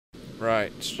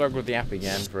Right, struggled with the app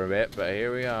again for a bit, but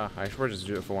here we are. I should probably just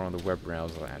do it for one of the web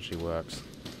browsers that actually works.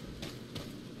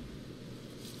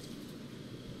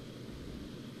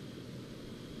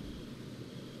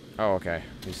 Oh, okay.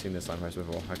 You've seen this signpost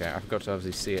before. Okay, I forgot to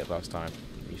obviously see it last time.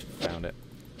 You found it.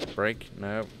 Break?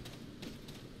 No.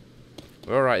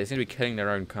 Alright, they seem to be killing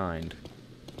their own kind.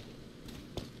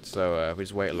 So, if we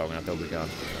just wait long enough, they'll be gone.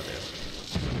 Oh dear.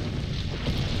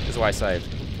 This is why I saved.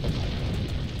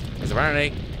 Because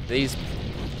apparently, these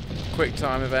quick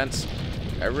time events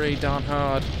are really darn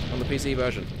hard on the PC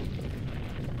version.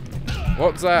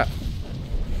 What's that?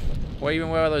 What even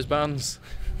were those buttons?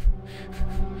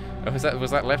 Oh,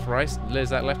 was that left, right? Is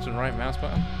that left and right mouse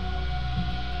button?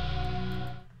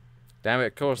 Damn it,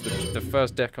 of course, the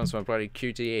first death comes from a bloody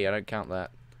QTE. I don't count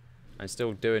that. I'm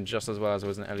still doing just as well as I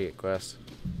was in Elliot quest.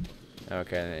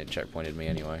 Okay, and it checkpointed me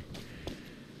anyway.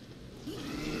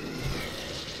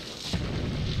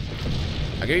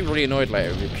 I get really annoyed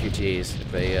later with QTEs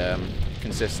if they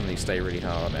consistently stay really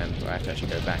hard and I have to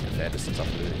actually go back a fair distance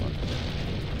after losing one.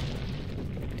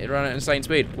 It ran at insane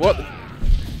speed. What?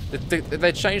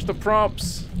 They changed the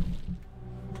prompts!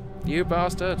 You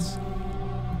bastards!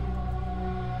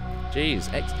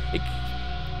 Jeez, it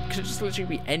could just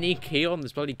literally be any key on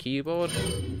this bloody keyboard.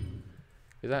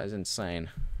 That is insane.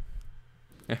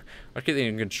 I keep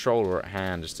thinking controller at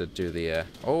hand just to do the.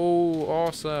 Oh,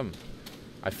 awesome!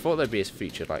 I thought there'd be a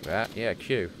feature like that. Yeah,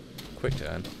 Q, quick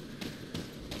turn.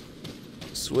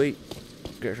 Sweet.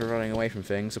 Get you running away from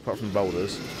things apart from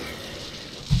boulders.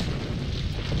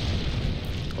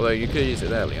 Although you could use it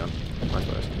there, Leon. I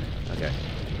suppose. Okay.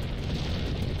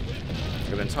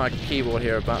 Got an entire keyboard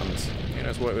here of buttons. Who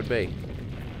knows what it would be?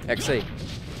 XC.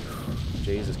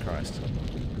 Jesus Christ.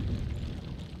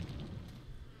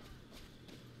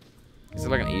 Is it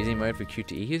like an easy mode for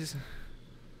QTEs?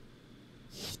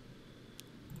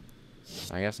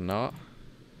 I guess not.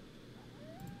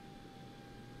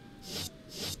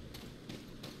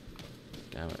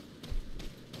 Damn it.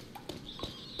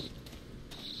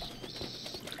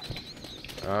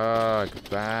 Ugh,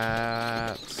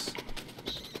 bats.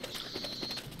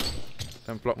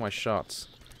 Don't block my shots.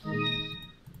 Oh,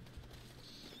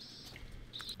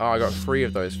 I got 3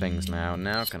 of those things now.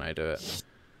 Now can I do it?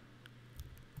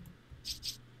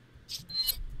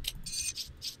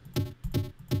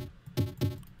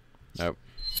 Nope.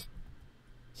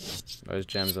 Those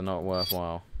gems are not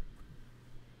worthwhile.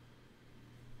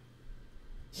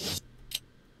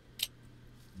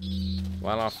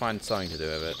 Well, I'll find something to do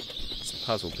with it. It's a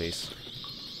puzzle piece.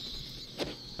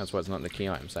 That's why it's not in the key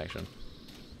item section.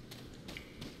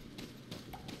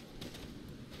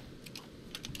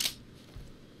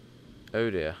 Oh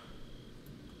dear.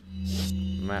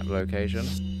 Map location.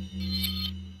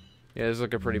 Yeah, this is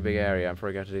like a pretty big area. I'm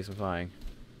probably going to do some flying.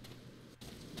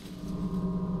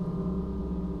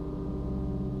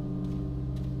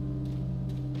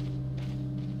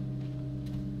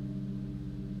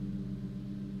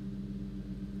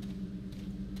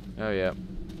 Oh yeah.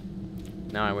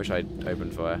 Now I wish I'd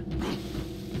opened fire.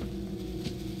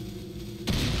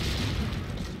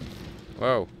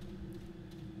 Whoa.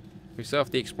 We set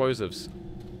off the explosives.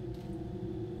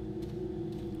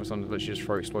 Or someone literally just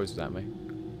throw explosives at me. I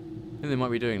think they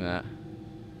might be doing that.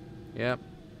 Yep.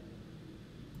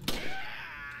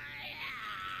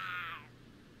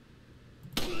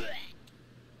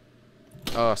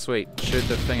 Oh sweet. Shoot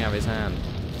the thing out of his hand.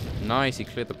 Nice, he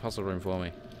cleared the puzzle room for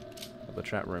me. The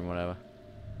trap room, whatever. I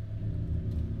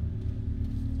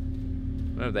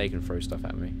don't know if they can throw stuff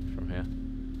at me from here.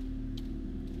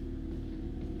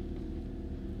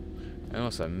 And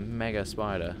also, mega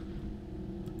spider.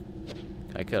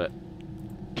 Can I kill it?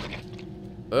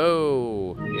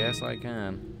 Oh, yes I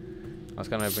can. I was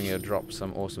kind of hoping it would drop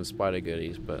some awesome spider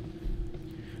goodies, but...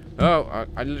 Oh,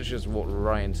 I literally just walked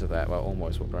right into that. Well,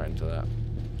 almost walked right into that.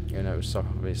 You know, it was so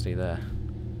obviously there.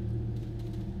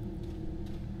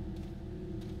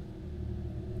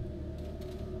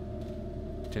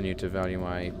 Continue to value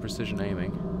my precision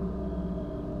aiming.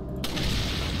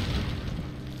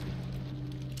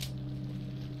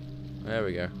 There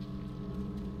we go.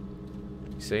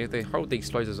 See, if they hold the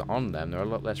explosives on them, they're a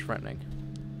lot less threatening.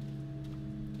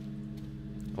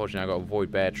 Unfortunately, I've got to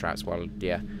avoid bear traps while,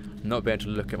 yeah, not be able to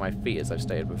look at my feet as I've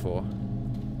stated before.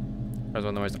 That's one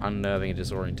of the most unnerving and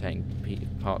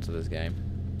disorientating parts of this game.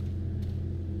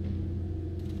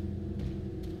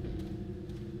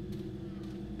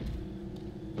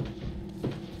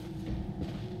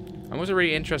 I'm also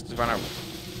really interested to find out.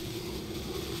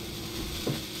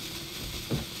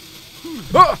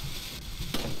 Ah!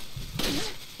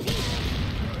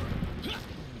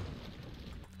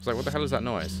 It's like, what the hell is that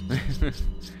noise?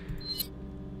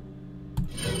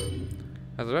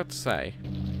 I was about to say,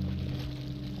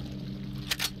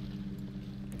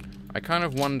 I kind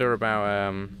of wonder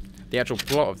about the actual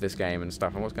plot of this game and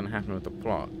stuff, and what's going to happen with the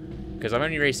plot. Because I've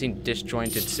only really seen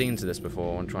disjointed scenes of this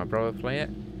before when trying to probably play it,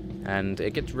 and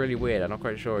it gets really weird. I'm not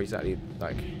quite sure exactly,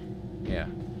 like, yeah,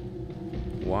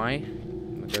 why.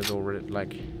 It goes all really,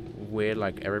 like, weird,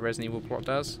 like every Resident Evil plot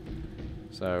does.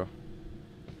 So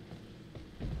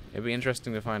it'd be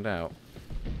interesting to find out.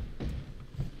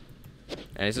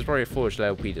 And this is probably a foolish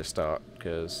LP to start,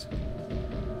 because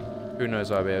who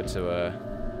knows if I'll be able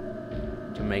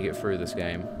to make it through this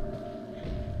game.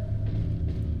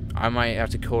 I might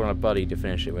have to call on a buddy to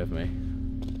finish it with me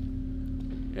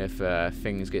if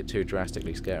things get too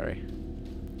drastically scary.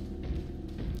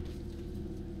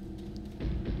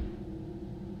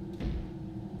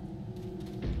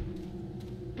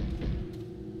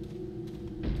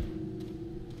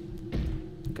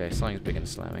 Okay, something's big and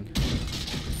slamming.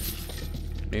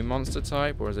 New monster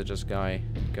type, or is it just guy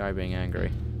being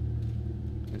angry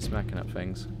and smacking up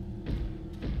things?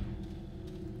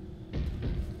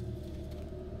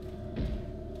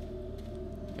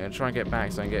 I'm gonna try and get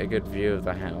back so I can get a good view of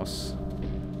the house.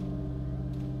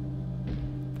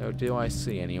 Oh, do I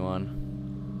see anyone?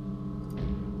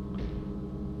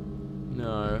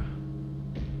 No.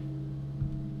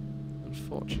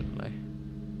 Unfortunately.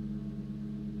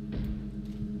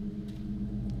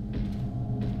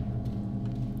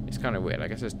 It's kind of weird. I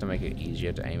guess it's to make it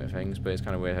easier to aim at things, but it's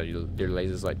kind of weird how your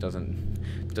laser sight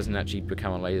doesn't actually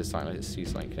become a laser sight unless it sees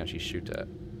something you can actually shoot at.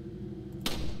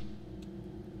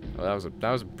 Well,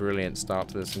 that was a brilliant start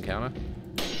to this encounter.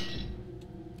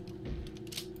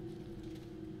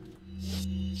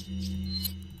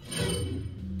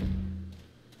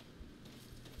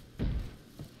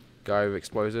 Guy with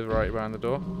explosive right around the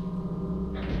door.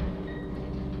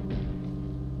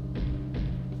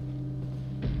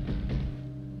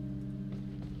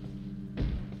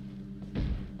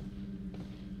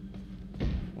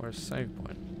 Where's save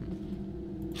point?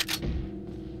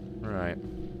 Right.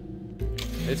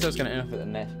 It says it's going to end up at the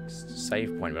next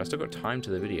save point, but I've still got time to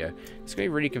the video. It's going to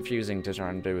be really confusing to try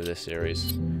and do with this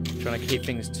series. I'm trying to keep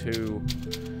things to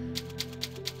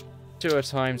a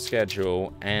time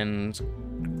schedule and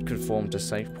conform to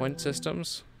save point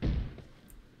systems.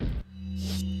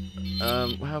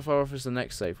 How far off is the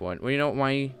next save point? Well, you know what,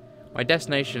 my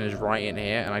destination is right in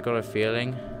here, and I got a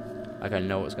feeling like I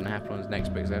know what's going to happen on the next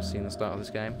bit because I've seen the start of this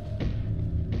game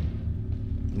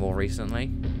more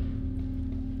recently.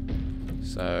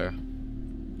 So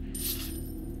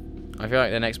I feel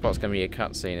like the next part's going to be a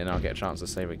cutscene, and I'll get a chance to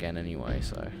save again anyway.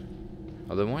 So,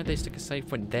 although why'd they stick a save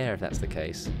point there if that's the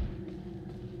case?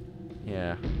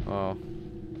 Yeah. Well,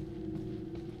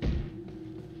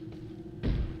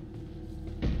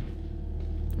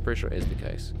 I'm pretty sure it is the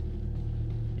case.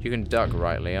 You can duck,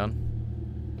 right, Leon?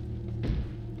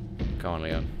 Come on,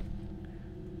 Leon.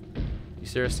 You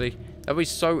seriously? That'd be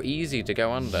so easy to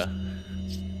go under.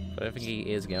 But I don't think he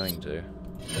is going to.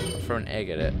 I'll throw an egg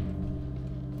at it.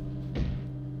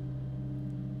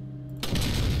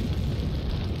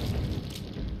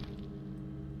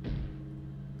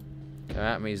 Come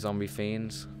at me, zombie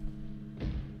fiends.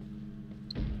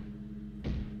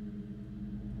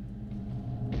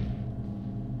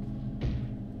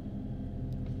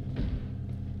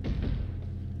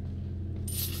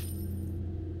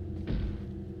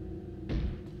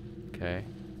 Okay.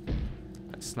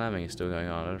 That slamming is still going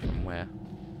on. I don't know from where.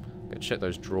 Gotta check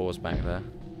those drawers back there.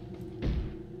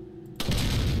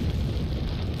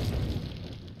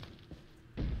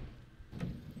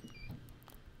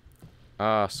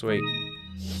 Ah, sweet.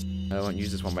 I won't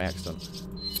use this one by accident.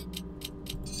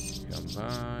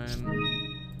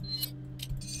 Combine.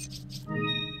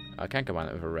 I can combine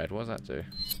that with a red. What does that do?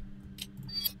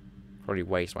 Probably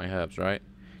waste my herbs, right?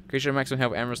 Creature maximum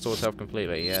health and restores health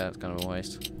completely. Yeah, that's kind of a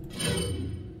waste.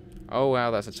 Oh wow,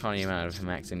 that's a tiny amount of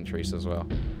max increase as well.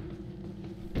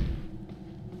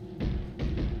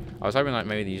 I was hoping like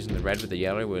maybe using the red with the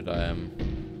yellow would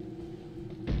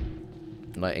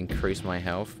like increase my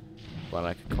health by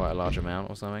like quite a large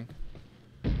amount or something.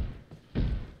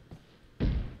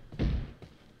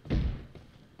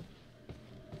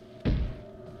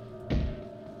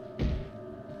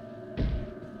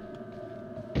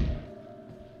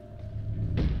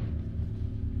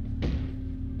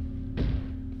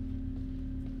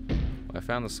 I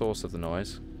found the source of the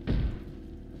noise.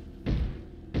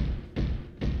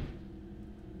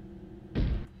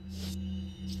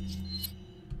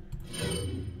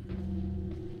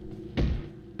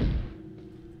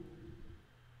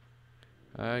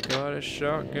 I got a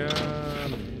shotgun.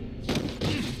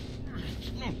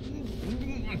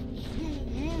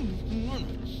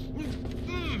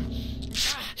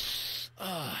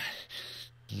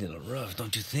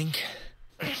 don't you think?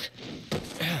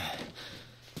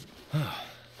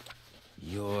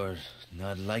 You're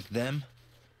not like them?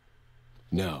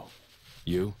 No.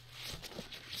 You?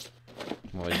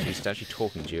 Well, he's actually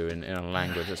talking to you in a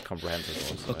language that's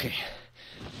comprehensible. So. Okay.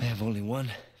 I have only one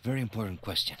very important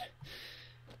question.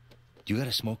 You got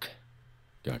a smoke?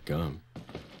 Got gum.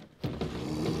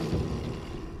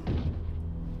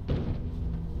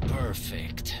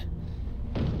 Perfect.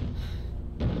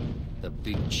 The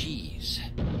big cheese.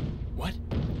 What?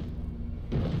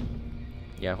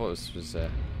 Yeah, I thought this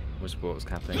was what was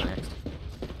happening next.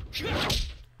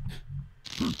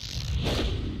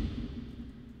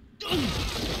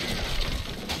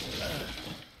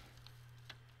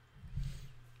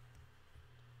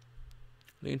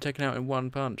 Being taken out in one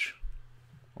punch.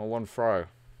 Or one throw.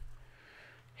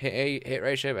 Hit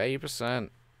ratio of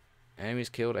 80%. Enemies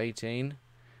killed 18.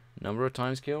 Number of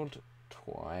times killed?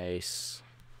 Twice.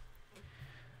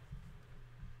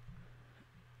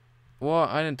 What?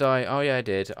 I didn't die. Oh yeah, I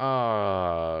did.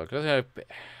 Oh,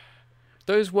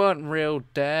 those weren't real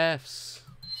deaths.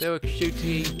 They were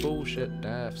QTE bullshit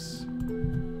deaths.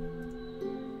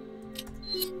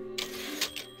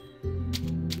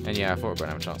 And yeah, I thought we were going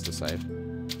to have a chance to save.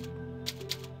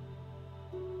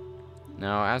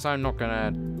 Now, as I'm not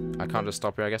gonna... I can't just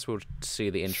stop here. I guess we'll see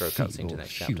the intro cutscene to the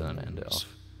next chapter and end it off.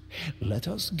 Let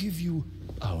us give you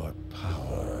our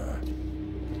power.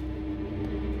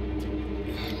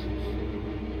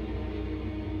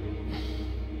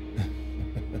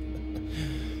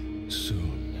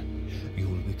 Soon, you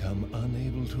will become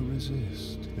unable to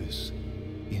resist this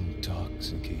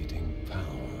intoxicating power.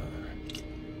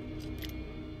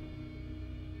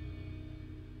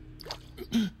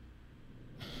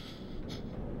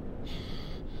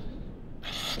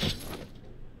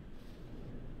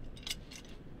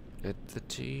 It's the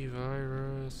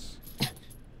T-virus.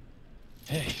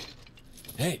 Hey.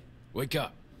 Hey, wake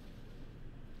up.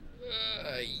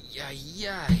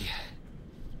 Yay.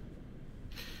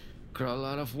 Crawl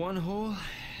out of one hole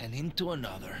and into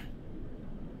another.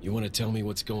 You want to tell me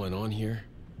what's going on here?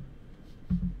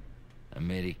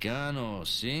 Americano,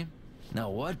 see? Now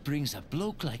what brings a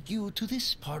bloke like you to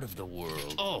this part of the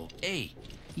world? Oh, hey,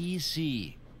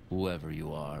 easy, whoever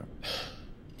you are.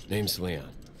 Name's Leon.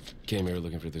 Came here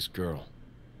looking for this girl.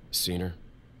 Seen her?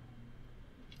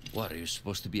 What, are you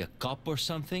supposed to be a cop or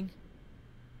something?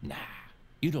 Nah,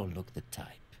 you don't look the type.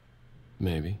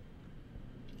 Maybe.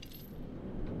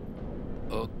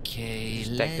 Okay,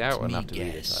 Decked out let me enough to be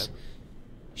the guess. type.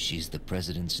 She's the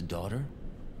president's daughter?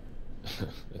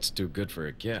 That's too good for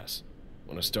a guess.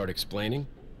 Want to start explaining?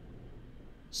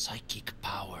 Psychic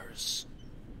powers.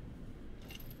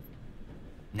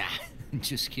 Nah,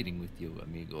 just kidding with you,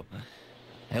 amigo.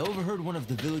 I overheard one of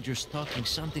the villagers talking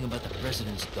something about the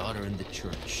president's daughter in the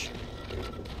church.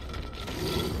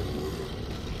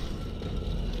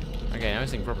 Okay, now I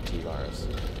think proper T-virus.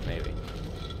 Maybe.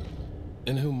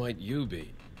 And who might you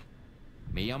be?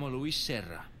 Me llamo Luis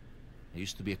Serra. I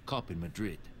used to be a cop in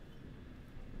Madrid.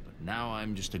 But now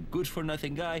I'm just a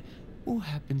good-for-nothing guy who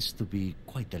happens to be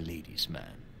quite a ladies'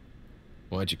 man.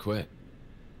 Why'd you quit?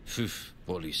 Phew,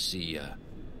 policia.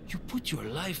 You put your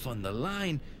life on the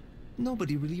line.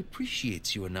 Nobody really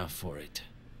appreciates you enough for it.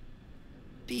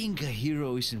 Being a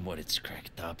hero isn't what it's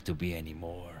cracked up to be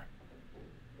anymore.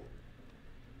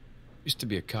 Used to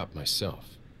be a cop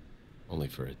myself. Only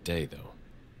for a day, though.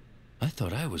 I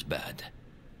thought I was bad.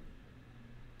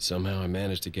 Somehow I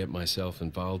managed to get myself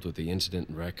involved with the incident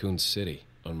in Raccoon City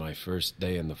on my first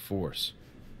day in the force.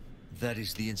 That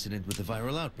is the incident with the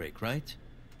viral outbreak, right?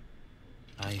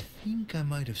 I think I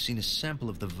might have seen a sample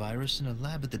of the virus in a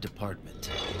lab at the department.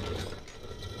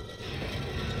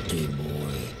 Hey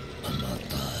boy, I'm not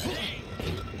dying.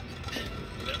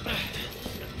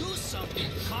 Do something,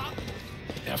 cop!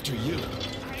 After you.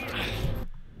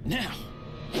 Now!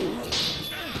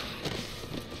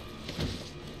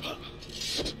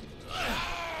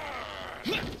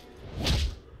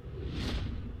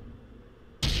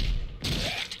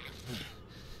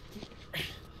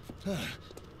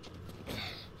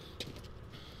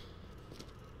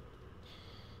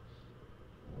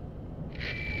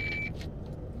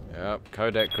 Yep,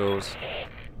 codec calls.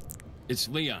 It's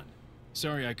Leon.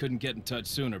 Sorry I couldn't get in touch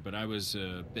sooner, but I was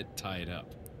a bit tied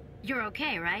up. You're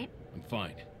okay, right? I'm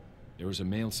fine. There was a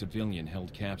male civilian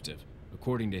held captive.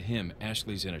 According to him,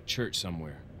 Ashley's in a church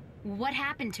somewhere. What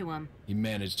happened to him? He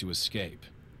managed to escape.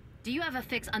 Do you have a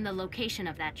fix on the location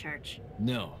of that church?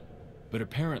 No, but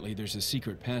apparently there's a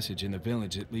secret passage in the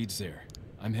village that leads there.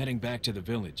 I'm heading back to the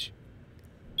village.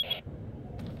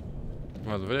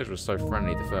 Well, the village was so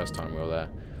friendly the first time we were there.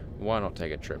 Why not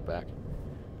take a trip back?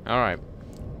 Alright.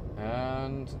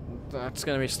 And that's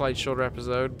going to be a slightly shorter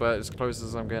episode, but as close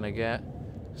as I'm going to get.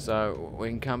 So we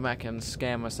can come back and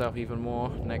scare myself even more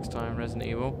next time, Resident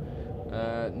Evil.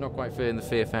 Not quite feeling the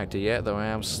fear factor yet, though I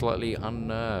am slightly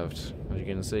unnerved. As you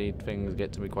can see, things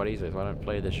get to me quite easily, so I don't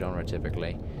play this genre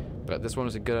typically. But this one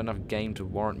is a good enough game to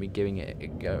warrant me giving it a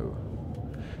go.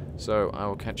 So I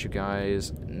will catch you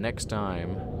guys next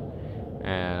time.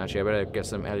 And actually I better get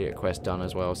some Elliot quests done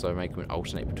as well, so make them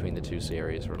alternate between the two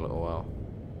series for a little while.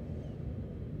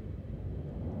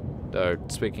 Though,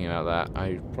 speaking about that,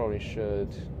 I probably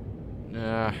should...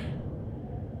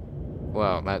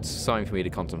 well, that's something for me to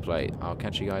contemplate. I'll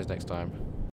catch you guys next time.